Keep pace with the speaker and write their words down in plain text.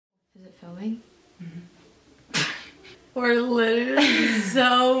Filming? We're literally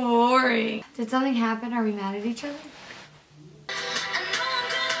so boring. Did something happen? Are we mad at each other?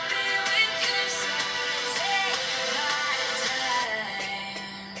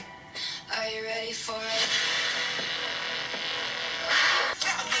 Are you ready for it?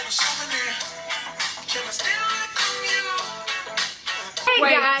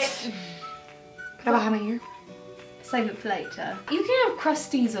 Hey guys! Put it behind my ear. Save it for later. You can have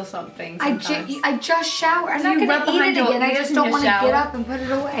crusties or something sometimes. I just showered. I'm Do not you gonna rub eat behind it your again. I ears just in don't your want to shower? get up and put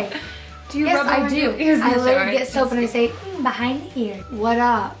it away. Do you Yes, rub I behind do. your ears in I the literally shower? get soap and I say, behind the ear. What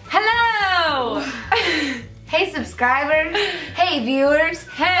up? Hello! Hey subscribers. Hey viewers.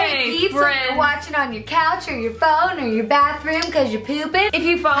 Hey, peeps. friends. If you're watching on your couch or your phone or your bathroom because you're pooping. If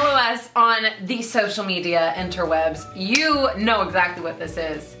you follow us on the social media interwebs, you know exactly what this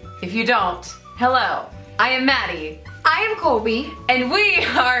is. If you don't, hello. I am Maddie. I am Kolby. And we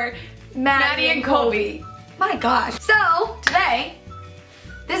are Maddie and Kolby. My gosh. So, today,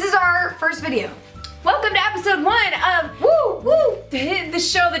 this is our first video. Welcome to episode 1 of the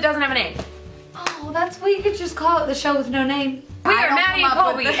show that doesn't have a name. Oh, that's what you could just call it, the show with no name. We I are don't Maddie come and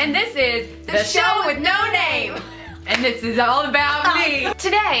up with Kolby, and this is the show with no name. And this is all about me.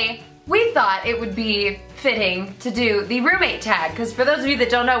 Today, we thought it would be fitting to do the roommate tag, because for those of you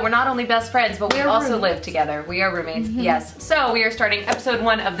that don't know, we're not only best friends, but we also live together. We are roommates, yes. So we are starting episode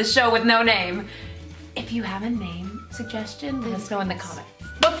 1 of the show with no name. If you have a name suggestion, let us know in the comments.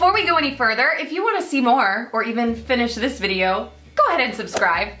 Before we go any further, if you want to see more, or even finish this video, go ahead and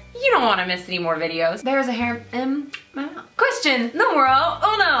subscribe. You don't want to miss any more videos. There's a hair, question numero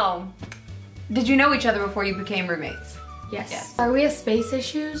uno. Did you know each other before you became roommates? Yes. Are we have space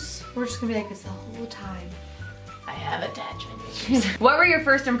issues? We're just gonna be like this the whole time. I have attachment issues. What were your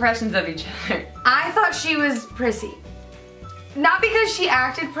first impressions of each other? I thought she was prissy. Not because she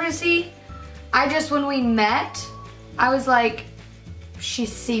acted prissy. When we met, I was like, she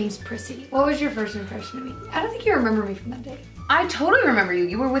seems prissy. What was your first impression of me? I don't think you remember me from that day. I totally remember you.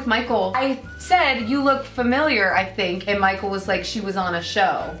 You were with Michael. I said you looked familiar, I think, and Michael was like, she was on a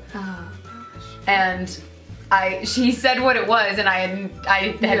show. Oh, gosh. And she said what it was, and I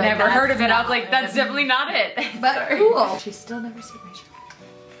had never heard of it. I was like, that's definitely not it. But cool. She's still never seen my show.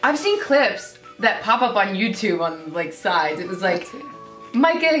 I've seen clips that pop up on YouTube on like sides. It was like,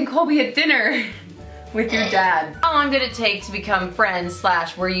 Micah and Kolby at dinner with your dad. How long did it take to become friends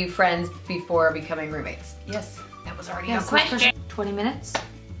 / were you friends before becoming roommates? Yes, that was already a question. 20 minutes.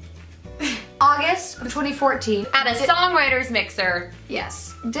 August of 2014. At a songwriter's mixer.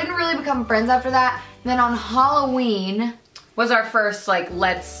 Yes. Didn't really become friends after that. Then on Halloween was our first like,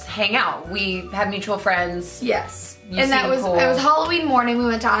 let's hang out. We had mutual friends. Yes. You and that was cool. It was Halloween morning. We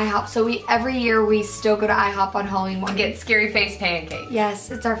went to IHOP. So every year we still go to IHOP on Halloween morning. Get scary face pancakes.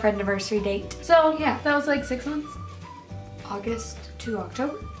 Yes, it's our friend-anniversary date. So yeah, that was like 6 months. August to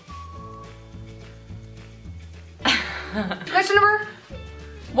October. Question number.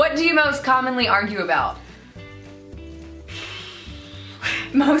 What do you most commonly argue about?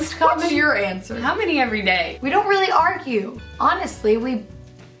 Most common? What's your answer? How many every day? We don't really argue. Honestly, we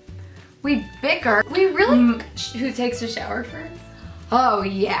bicker. We really... Who takes a shower first? Oh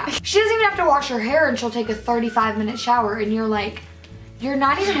yeah. She doesn't even have to wash her hair and she'll take a 35-minute shower and you're like, you're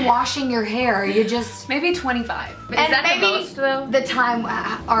not even washing your hair, you just... Maybe 25. Is and that maybe the most though? The time,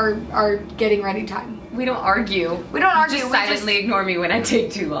 our getting ready time. We don't argue. We don't argue. Just silently ignore me when I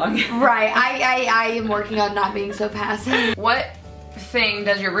take too long. Right, I am working on not being so passive. What thing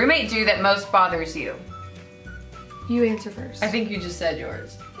does your roommate do that most bothers you? You answer first. I think you just said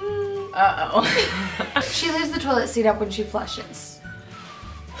yours. Uh-oh. She leaves the toilet seat up when she flushes.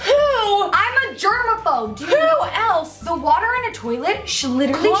 Who? I'm a germaphobe. Who else? The water in a toilet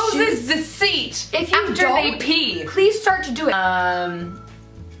literally closes the seat if you after they pee. Please start to do it.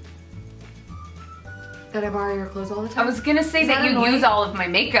 That I borrow your clothes all the time? I was gonna say that you use all of my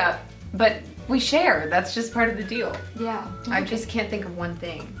makeup, but we share. That's just part of the deal. Yeah. I just can't think of one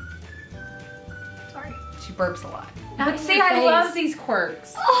thing. Sorry. She burps a lot. Not But see, I love these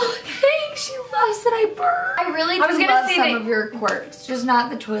quirks. Oh, thanks. She loves that I burp. I really do love some of your quirks, just not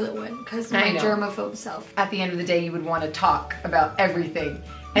the toilet one, because my germaphobe self. At the end of the day, you would want to talk about everything.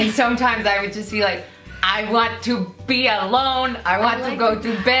 And sometimes I would just be like, I want to be alone. I want to go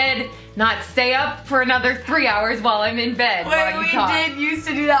to bed, not stay up for another 3 hours while I'm in bed while you talk. We used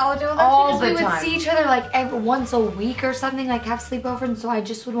to do that all the time. All the time. We would see each other like once a week or something, like have sleepover, and so I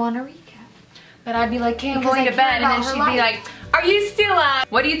just would want to recap. But I'd be like, okay, I'm going to bed, and then she'd be like, are you still up?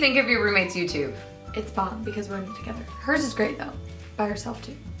 What do you think of your roommate's YouTube? It's bomb because we're in it together. Hers is great though, by herself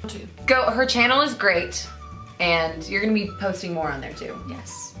too. Her channel is great, and you're gonna be posting more on there too.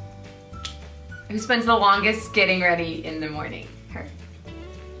 Yes. Who spends the longest getting ready in the morning? Her.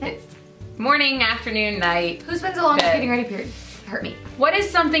 It's morning, afternoon, night. Who spends the longest bed. getting ready, period? Her. Me. What is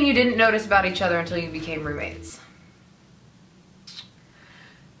something you didn't notice about each other until you became roommates?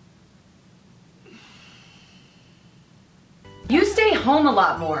 You stay home a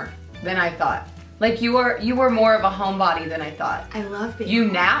lot more than I thought. Like you were more of a homebody than I thought. I love being You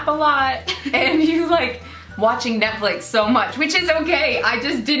nap a lot and you like watching Netflix so much, which is okay. I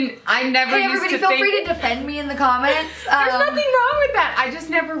never Hey used everybody, to feel think, free to defend me in the comments. there's nothing wrong with that. I just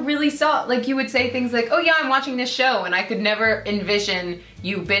never really saw, like you would say things like, oh yeah, I'm watching this show, and I could never envision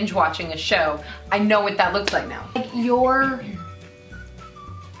you binge watching a show. I know what that looks like now. Like your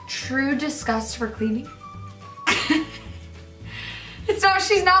true disgust for cleaning.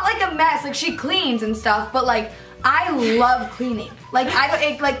 She's not like a mess, like she cleans and stuff, but like I love cleaning. Like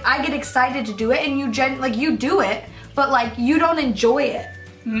I get excited to do it, and you do it, but like you don't enjoy it.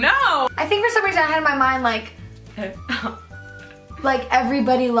 No! I think for some reason I had in my mind like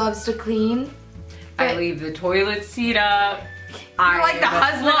everybody loves to clean. I leave the toilet seat up. You're like the am a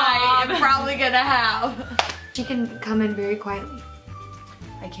husband I am slob. probably gonna have. She can come in very quietly.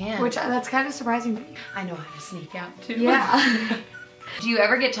 I can. Which that's kind of surprising to me. I know how to sneak out too. Yeah. Do you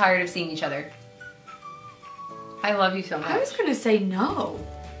ever get tired of seeing each other? I love you so much. I was gonna say no.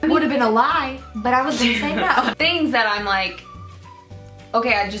 It would have been a lie, but I was gonna say no. Things that I'm like,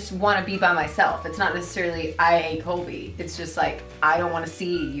 okay, I just want to be by myself. It's not necessarily I hate Kolby. It's just like, I don't want to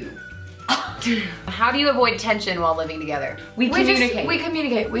see you. How do you avoid tension while living together? We communicate. We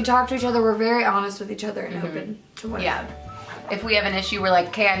communicate. We talk to each other. We're very honest with each other and open to whatever. Yeah. If we have an issue, we're like,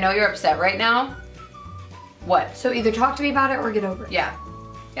 okay, I know you're upset right now. What? So either talk to me about it or get over it. Yeah.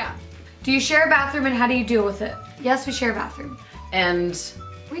 Yeah. Do you share a bathroom and how do you deal with it? Yes, we share a bathroom. And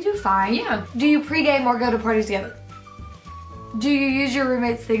we do fine. Yeah. Do you pregame or go to parties together? Do you use your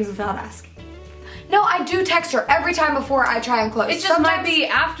roommate's things without asking? No, I do text her every time before I try and close. it just might be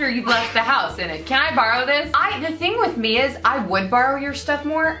after you've left the house in it. Can I borrow this? The thing with me is I would borrow your stuff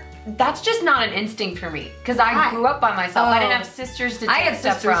more. That's just not an instinct for me because I grew up by myself. I didn't have sisters to take I have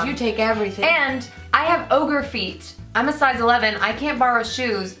stuff sisters. from. You take everything. And I have ogre feet. I'm a size 11. I can't borrow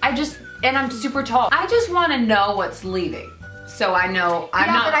shoes. And I'm super tall. I just want to know what's leaving. So I know I'm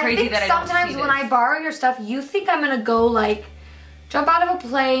not crazy that I don't see sometimes when this. I borrow your stuff, you think I'm gonna go like jump out of a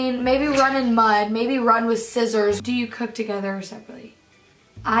plane, maybe run in mud, maybe run with scissors. Do you cook together or separately?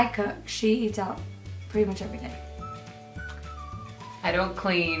 I cook. She eats out pretty much every day. I don't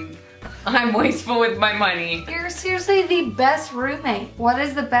clean. I'm wasteful with my money. You're seriously the best roommate. What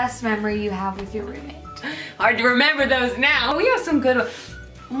is the best memory you have with your roommate? Hard to remember those now. We have some good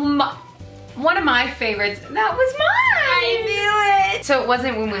ones. One of my favorites, that was mine. I knew it. So it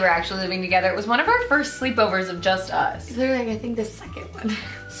wasn't when we were actually living together. It was one of our first sleepovers of just us. Literally, I think the second one.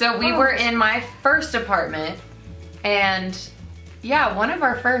 So we were in my first apartment, and yeah, one of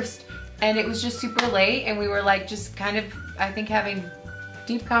our first, and it was just super late, and we were like just kind of, I think, having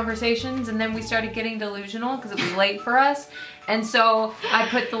deep conversations, and then we started getting delusional because it was late for us. And so I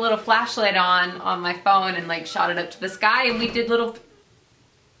put the little flashlight on my phone and like shot it up to the sky, and we did little,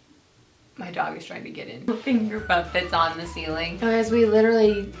 my dog is trying to get in, finger puppets on the ceiling. Guys, we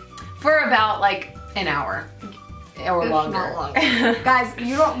literally, for about like an hour or longer. not longer. Guys,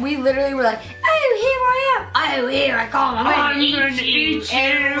 we literally were like, oh, here I am. Oh, here I come. I'm gonna eat you.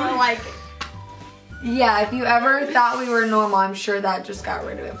 And we're like, yeah, if you ever thought we were normal, I'm sure that just got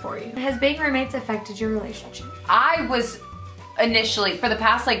rid of it for you. Has being roommates affected your relationship? I was initially, for the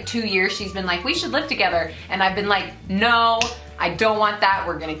past like 2 years, she's been like, we should live together. And I've been like, no, I don't want that.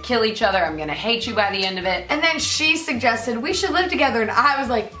 We're gonna kill each other. I'm gonna hate you by the end of it. And then she suggested we should live together, and I was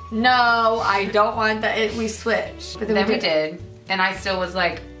like, no, I don't want that. We switched. But then we did. And I still was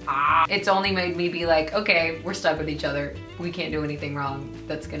like, ah. It's only made me be like, okay, we're stuck with each other. We can't do anything wrong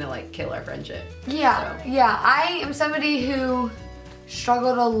that's gonna like kill our friendship. Yeah, so. Yeah. I am somebody who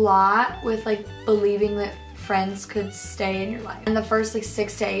struggled a lot with like believing that friends could stay in your life. In the first like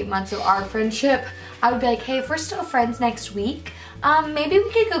 6 to 8 months of our friendship, I would be like, hey, if we're still friends next week, maybe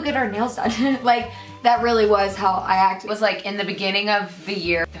we could go get our nails done. Like, that really was how I acted. It was like in the beginning of the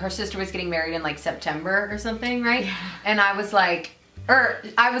year, her sister was getting married in like September or something, right? Yeah. And I was like,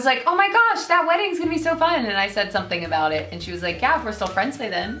 oh my gosh, that wedding's gonna be so fun. And I said something about it, and she was like, yeah, if we're still friends by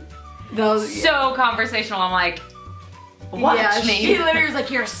then. So conversational. I'm like, watch me. She literally was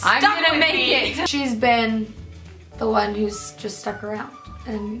like, you're stuck I'm gonna with make me. it. She's been the one who's just stuck around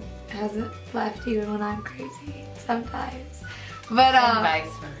and hasn't left even when I'm crazy sometimes. But and vice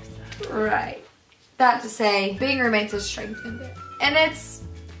versa. Right. That to say, being roommates has strengthened it. And it's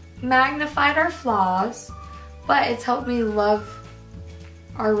magnified our flaws, but it's helped me love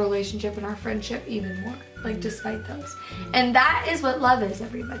our relationship and our friendship even more, like despite those. And that is what love is,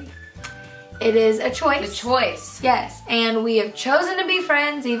 everybody. It is a choice. A choice. Yes, and we have chosen to be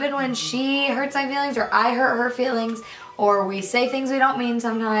friends even when she hurts my feelings or I hurt her feelings or we say things we don't mean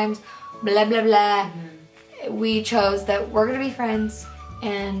sometimes, blah, blah, blah. We chose that we're gonna be friends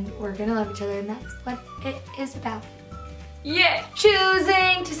and we're gonna love each other, and that's what it is about. Yeah.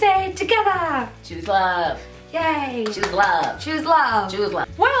 Choosing to stay together. Choose love. Yay. Choose love. Choose love. Choose love.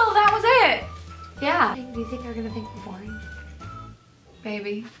 Well, that was it. Yeah. Do you think they're gonna think we're boring?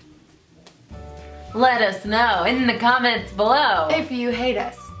 Maybe. Let us know in the comments below. If you hate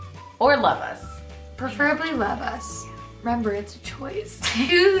us. Or love us. Preferably love us. Remember, it's a choice.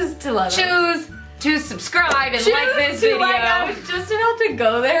 Choose to love us. Choose to subscribe and like this video. I was just about to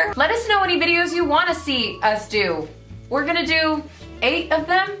go there. Let us know any videos you want to see us do. We're gonna do 8 of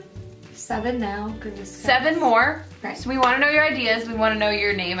them. 7 now. Goodness. 7 more. Right. So we want to know your ideas. We want to know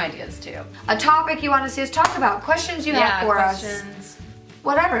your name ideas too. A topic you want to see us talk about. Questions you have for us.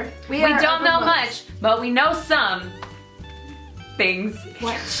 Whatever. We don't know much, but we know some things.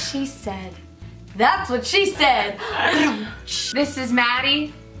 What she said. That's what she said. This is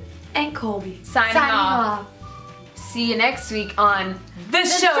Maddie and Kolby signing off. See you next week on The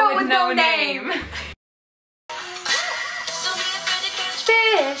Show with No Name.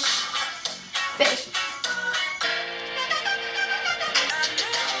 Fish. Fish.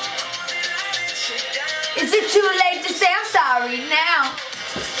 Is it too late to say I'm sorry now?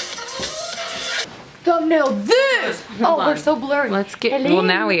 Thumbnail this! Oh, we're so blurry. Let's get, well,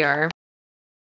 now we are.